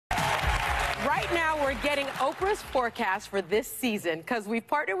Right now, we're getting Oprah's forecast for this season because we've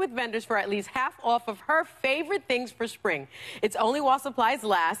partnered with vendors for at least half off of her favorite things for spring. It's only while supplies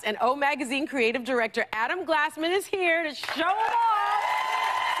last, and O Magazine creative director Adam Glassman is here to show them all.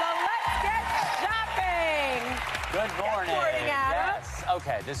 So let's get shopping. Good morning. Good morning, Adam. Yes.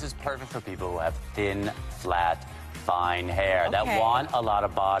 Okay, this is perfect for people who have thin, flat, fine hair that want a lot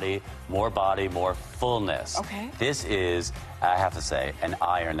of body, more fullness. Okay. This is, I have to say, an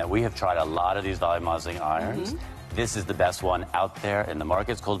iron that we have tried a lot of these volumizing irons. This is the best one out there in the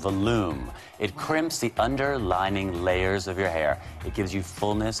market. It's called Volume. It crimps the underlining layers of your hair. It gives you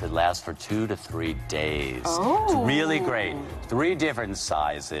fullness. It lasts for 2 to 3 days. Oh. It's really great. 3 different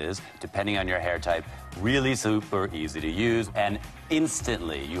sizes, depending on your hair type. Really super easy to use. And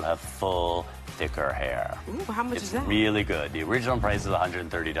instantly, you have full, thicker hair. Ooh, how much is that? It's really good. The original price is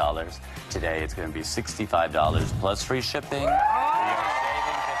 $130. Today, it's going to be $65 plus free shipping. We are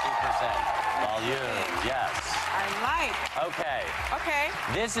saving 50%. Volume, yes. Okay.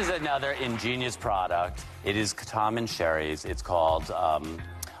 This is another ingenious product. It is Tom and Sheri's. It's called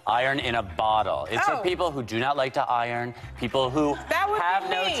Iron in a Bottle. It's for people who do not like to iron, people who have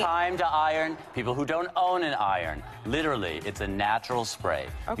no time to iron, people who don't own an iron. Literally, it's a natural spray.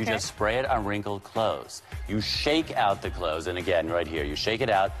 You just spray it on wrinkled clothes. You shake out the clothes, and again, right here, you shake it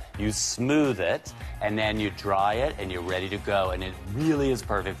out, you smooth it, and then you dry it, and you're ready to go. And it really is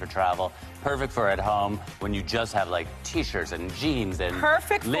perfect for travel, perfect for at home when you just have like t-shirts and jeans and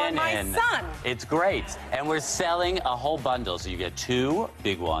perfect linen. For my son. It's great. And we're selling a whole bundle, so you get 2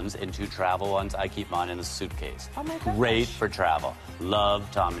 big ones and 2 travel ones. I keep mine in the suitcase. Oh my gosh. Great for travel. Love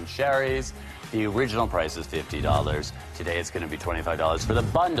Tom and Sheri's. The original price is $50. Today it's going to be $25 for the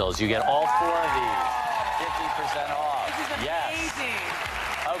bundles. You get all 4 of these. 50% off. This is amazing.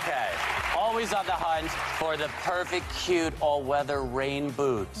 Yes. Okay. Always on the hunt for the perfect, cute, all-weather rain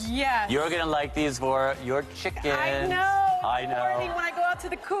boots. Yes. You're going to like these for your chickens. I know. I know. Morning when I go out to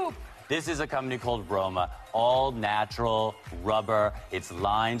the coop. This is a company called Roma, all natural rubber. It's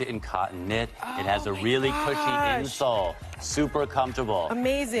lined in cotton knit. It has a really cushy insole, super comfortable.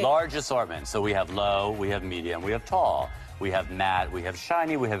 Amazing. Large assortment. So we have low, we have medium, we have tall. We have matte, we have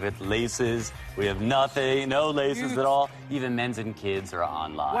shiny, we have with laces, we have nothing, no laces at all. Even men's and kids are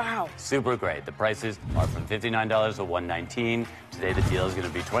online. Wow. Super great. The prices are from $59 to $119. Today the deal is going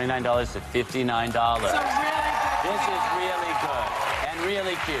to be $29 to $59. So really good. This is really good and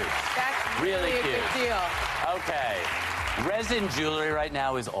really cute. That's really a cute. good deal. Okay. Resin jewelry right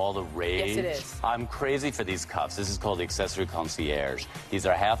now is all the rage. Yes, it is. I'm crazy for these cuffs. This is called the Accessory Concierge. These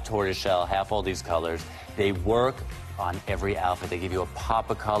are half tortoiseshell, half all these colors. They work on every outfit. They give you a pop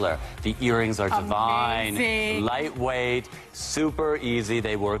of color. The earrings are divine. Amazing. Lightweight, super easy.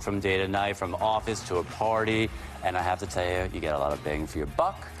 They work from day to night, from office to a party. And I have to tell you, you get a lot of bang for your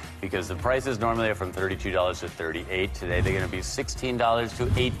buck, because the prices normally are from $32 to $38. Today, they're going to be $16 to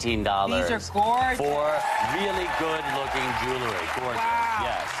 $18. These are gorgeous. For really good-looking jewelry. Gorgeous. Wow.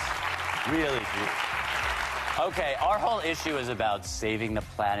 Yes. Really beautiful. Okay, our whole issue is about saving the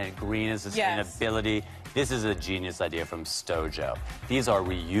planet, green and sustainability. This is a genius idea from Stojo. These are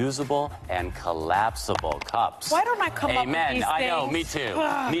reusable and collapsible cups. Why don't I come up with these I things? know, me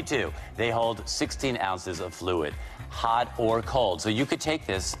too. Me too. They hold 16 ounces of fluid, hot or cold. So you could take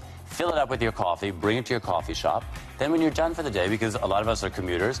this, fill it up with your coffee, bring it to your coffee shop. Then when you're done for the day, because a lot of us are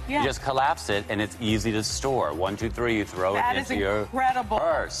commuters, you just collapse it and it's easy to store. 1, 2, 3, you throw it into your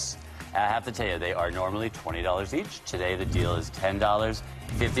purse. I have to tell you, they are normally $20 each. Today, the deal is $10,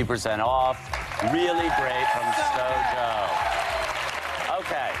 50% off. Really great from Stojo.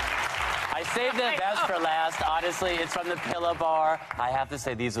 Okay. I saved the best for last. Honestly, it's from the Pillow Bar. I have to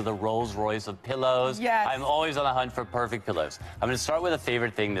say, these are the Rolls Royce of pillows. Yes. I'm always on the hunt for perfect pillows. I'm going to start with a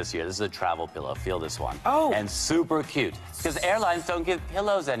favorite thing this year. This is a travel pillow. Feel this one. Oh. And super cute. Because airlines don't give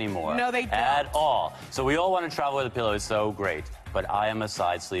pillows anymore. No, they don't. At all. So we all want to travel with a pillow. It's so great. But I am a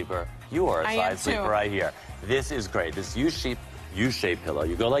side sleeper. You are a side sleeper right here. This is great. This U-shaped pillow.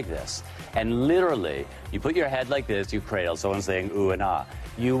 You go like this. And literally, you put your head like this, you cradle. Someone's saying ooh and ah.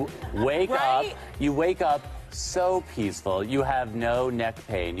 You wake up so peaceful. You have no neck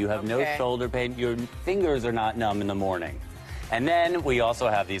pain. You have no shoulder pain. Your fingers are not numb in the morning. And then we also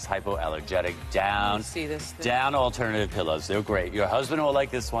have these hypoallergenic down alternative pillows. They're great. Your husband will like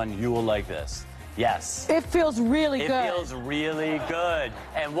this one. You will like this. Yes. It feels really good. It feels really good.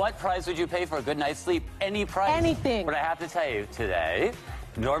 And what price would you pay for a good night's sleep? Any price. Anything. But I have to tell you, today,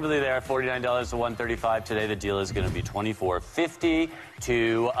 normally they're $49 to $135. Today the deal is going to be $24.50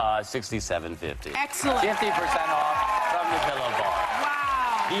 to $67.50. Excellent. 50% off from the Pillow Bar.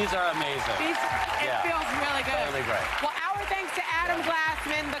 Wow. These are amazing. It feels really good. Really great. Well, our thanks to Adam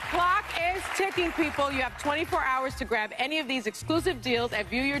Glassman. The clock is ticking, people. You have 24 hours to grab any of these exclusive deals at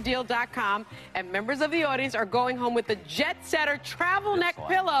viewyourdeal.com. And members of the audience are going home with the Jet Setter travel neck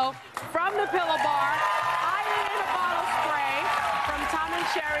pillow from the Pillow Bar, Island in a Bottle spray from Tom and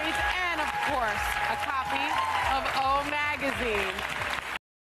Sheri's, and, of course, a copy of O Magazine.